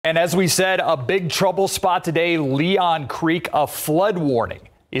And as we said, a big trouble spot today, Leon Creek, a flood warning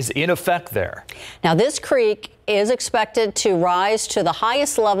is in effect there. Now, this creek is expected to rise to the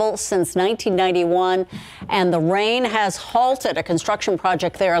highest level since 1991, and the rain has halted a construction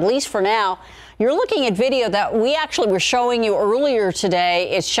project there, at least for now. You're looking at video that we actually were showing you earlier today.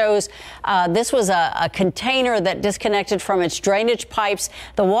 It shows this was a container that disconnected from its drainage pipes.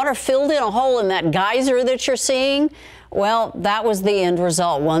 The water filled in a hole in that geyser that you're seeing. Well, that was the end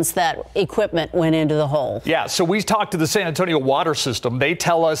result once that equipment went into the hole. Yeah, so we talked to the San Antonio water system. They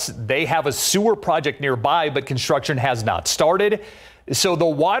tell us they have a sewer project nearby, but construction has not started. So the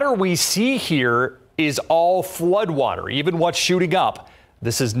water we see here is all flood water, even what's shooting up.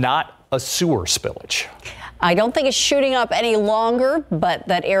 This is not a sewer spillage. I don't think it's shooting up any longer, but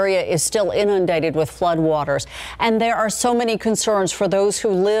that area is still inundated with floodwaters. And there are so many concerns for those who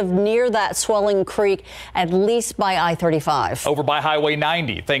live near that swelling creek, at least by I-35. Over by Highway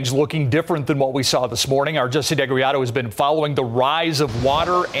 90, things looking different than what we saw this morning. Our Jesse DeGriato has been following the rise of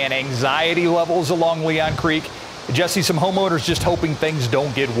water and anxiety levels along Leon Creek. Jesse, some homeowners just hoping things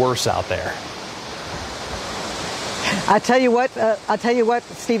don't get worse out there. I tell you what,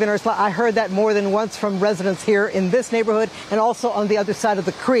 Stephen Ursula, I heard that more than once from residents here in this neighborhood and also on the other side of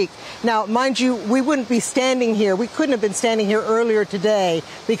the creek. Now, mind you, we wouldn't be standing here. We couldn't have been standing here earlier today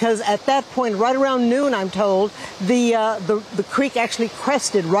because at that point, right around noon, I'm told, the creek actually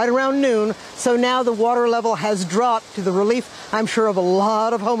crested right around noon. So now the water level has dropped to the relief, I'm sure, of a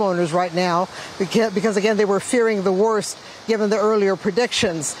lot of homeowners right now because again, they were fearing the worst given the earlier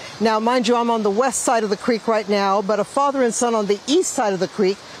predictions. Now, mind you, I'm on the west side of the creek right now, but a father and son on the east side of the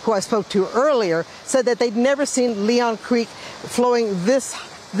creek, who I spoke to earlier, said that they'd never seen Leon Creek flowing this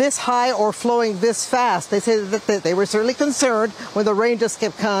high or flowing this fast. They said that they were certainly concerned when the rain just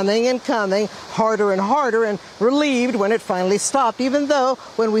kept coming and coming, harder and harder, and relieved when it finally stopped, even though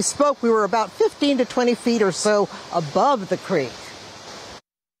when we spoke, we were about 15 to 20 feet or so above the creek.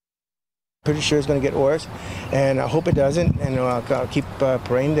 Pretty sure it's going to get worse, and I hope it doesn't, and I'll keep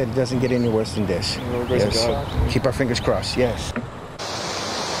praying that it doesn't get any worse than this. Yes. Keep our fingers crossed, yes.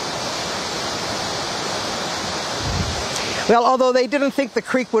 Well, although they didn't think the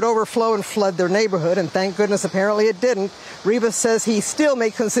creek would overflow and flood their neighborhood, and thank goodness apparently it didn't, Rebus says he still may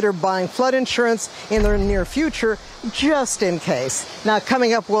consider buying flood insurance in the near future, just in case. Now,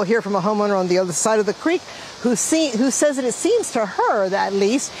 coming up, we'll hear from a homeowner on the other side of the creek who says that it seems to her, at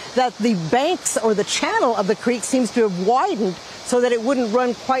least, that the banks or the channel of the creek seems to have widened so that it wouldn't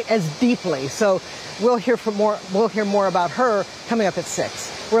run quite as deeply. So we'll hear more about her coming up at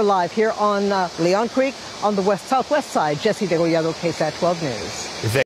 6. We're live here on Leon Creek on the southwest side. Jesse DeGriato, KSAT 12 News.